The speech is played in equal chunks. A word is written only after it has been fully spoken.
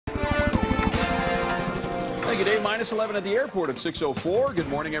Good day, -11 at the airport at 6:04. Good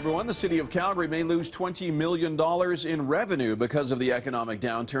morning, everyone. The city of Calgary may lose $20 million in revenue because of the economic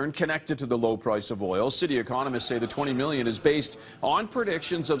downturn connected to the low price of oil. City economists say the $20 million is based on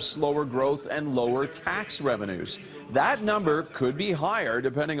predictions of slower growth and lower tax revenues. That number could be higher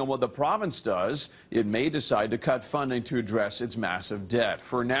depending on what the province does. It may decide to cut funding to address its massive debt.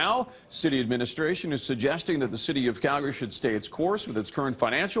 For now, city administration is suggesting that the city of Calgary should stay its course with its current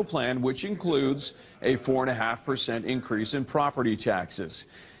financial plan, which includes a 4.5% increase in property taxes.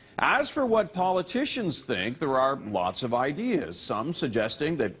 As for what politicians think, there are lots of ideas, some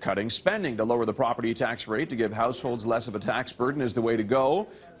suggesting that cutting spending to lower the property tax rate to give households less of a tax burden is the way to go.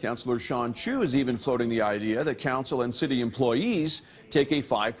 Councillor Sean Chu is even floating the idea that council and city employees take a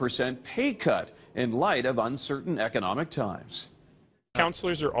 5% pay cut in light of uncertain economic times.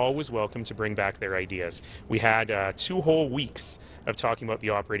 Councillors are always welcome to bring back their ideas. We had 2 whole weeks of talking about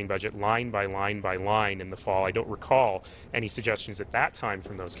the operating budget line by line by line in the fall. I don't recall any suggestions at that time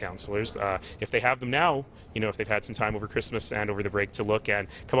from those councillors. If they have them now, if they've had some time over Christmas and over the break to look and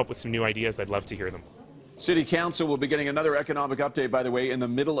come up with some new ideas, I'd love to hear them. City Council will be getting another economic update, by the way, in the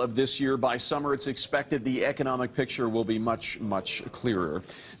middle of this year. By summer, it's expected the economic picture will be much, much clearer.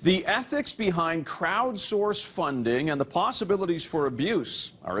 The ethics behind crowdsourced funding and the possibilities for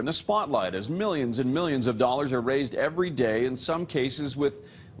abuse are in the spotlight as millions and millions of dollars are raised every day, in some cases with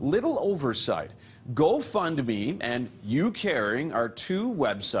little oversight. GoFundMe and YouCaring are 2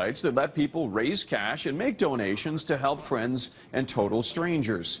 websites that let people raise cash and make donations to help friends and total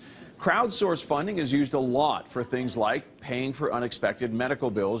strangers. Crowdsourced funding is used a lot for things like paying for unexpected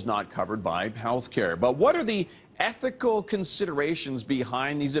medical bills not covered by health care. But what are the ethical considerations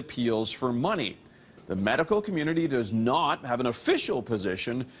behind these appeals for money? The medical community does not have an official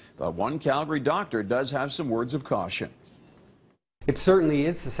position, but one Calgary doctor does have some words of caution. It certainly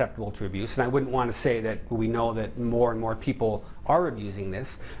is susceptible to abuse, and I wouldn't want to say that we know that more and more people are abusing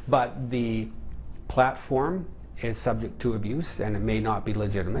this, but the platform is subject to abuse and it may not be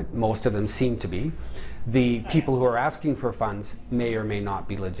legitimate. Most of them seem to be. The people who are asking for funds may or may not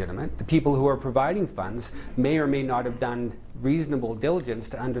be legitimate. The people who are providing funds may or may not have done reasonable diligence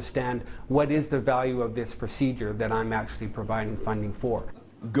to understand what is the value of this procedure that I'm actually providing funding for.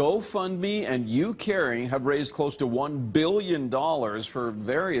 GoFundMe and YouCaring have raised close to $1 billion for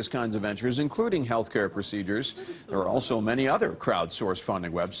various kinds of ventures, including healthcare procedures. There are also many other crowdsourced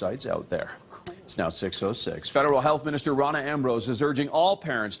funding websites out there. It's now 6:06. Federal Health Minister Rona Ambrose is urging all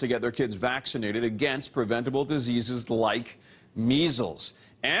parents to get their kids vaccinated against preventable diseases like measles.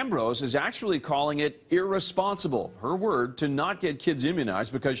 Ambrose is actually calling it irresponsible, her word, to not get kids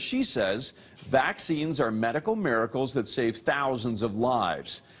immunized because she says vaccines are medical miracles that save thousands of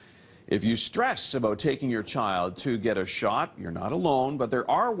lives. If you stress about taking your child to get a shot, you're not alone, but there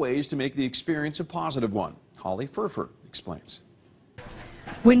are ways to make the experience a positive one. Holly Furfer explains.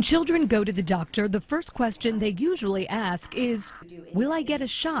 When children go to the doctor, the first question they usually ask is, will I get a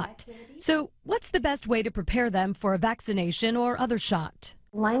shot? So what's the best way to prepare them for a vaccination or other shot?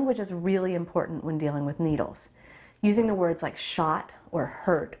 Language is really important when dealing with needles. Using the words like shot or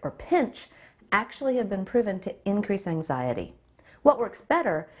hurt or pinch actually have been proven to increase anxiety. What works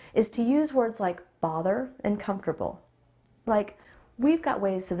better is to use words like bother and comfortable. Like, we've got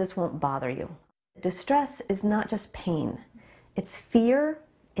ways so this won't bother you. Distress is not just pain. It's fear,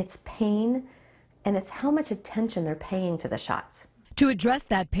 it's pain, and it's how much attention they're paying to the shots. To address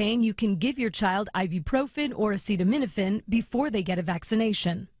that pain, you can give your child ibuprofen or acetaminophen before they get a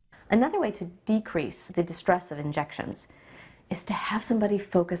vaccination. Another way to decrease the distress of injections is to have somebody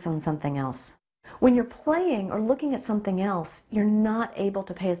focus on something else. When you're playing or looking at something else, you're not able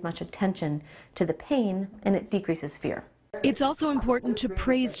to pay as much attention to the pain, and it decreases fear. It's also important to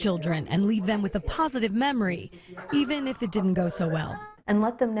praise children and leave them with a positive memory, even if it didn't go so well. And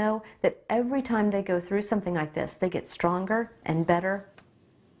let them know that every time they go through something like this, they get stronger and better.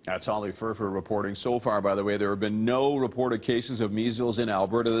 That's Holly Furfer reporting. So far, by the way, there have been no reported cases of measles in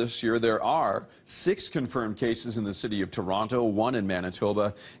Alberta this year. There are 6 confirmed cases in the city of Toronto, 1 in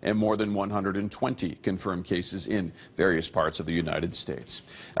Manitoba, and more than 120 confirmed cases in various parts of the United States.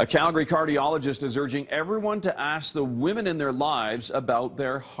 A Calgary cardiologist is urging everyone to ask the women in their lives about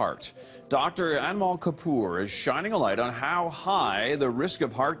their heart. Dr. Anmol Kapoor is shining a light on how high the risk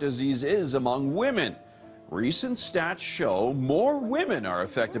of heart disease is among women. Recent stats show more women are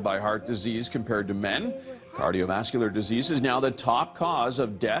affected by heart disease compared to men. Cardiovascular disease is now the top cause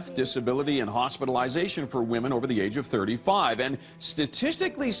of death, disability, and hospitalization for women over the age of 35. And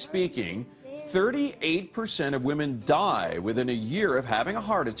statistically speaking, 38% of women die within a year of having a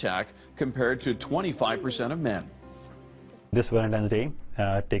heart attack compared to 25% of men. This Valentine's Day,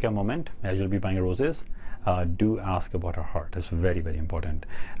 take a moment as you'll be buying roses do ask about our heart. It's very, very important.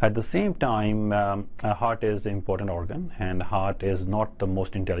 At the same time, heart is an important organ, and heart is not the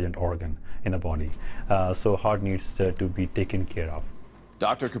most intelligent organ in the body. So heart needs to be taken care of.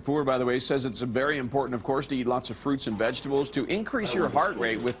 Dr. Kapoor, by the way, says it's very important, of course, to eat lots of fruits and vegetables to increase your heart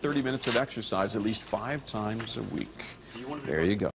rate with 30 minutes of exercise at least 5 times a week. There you go.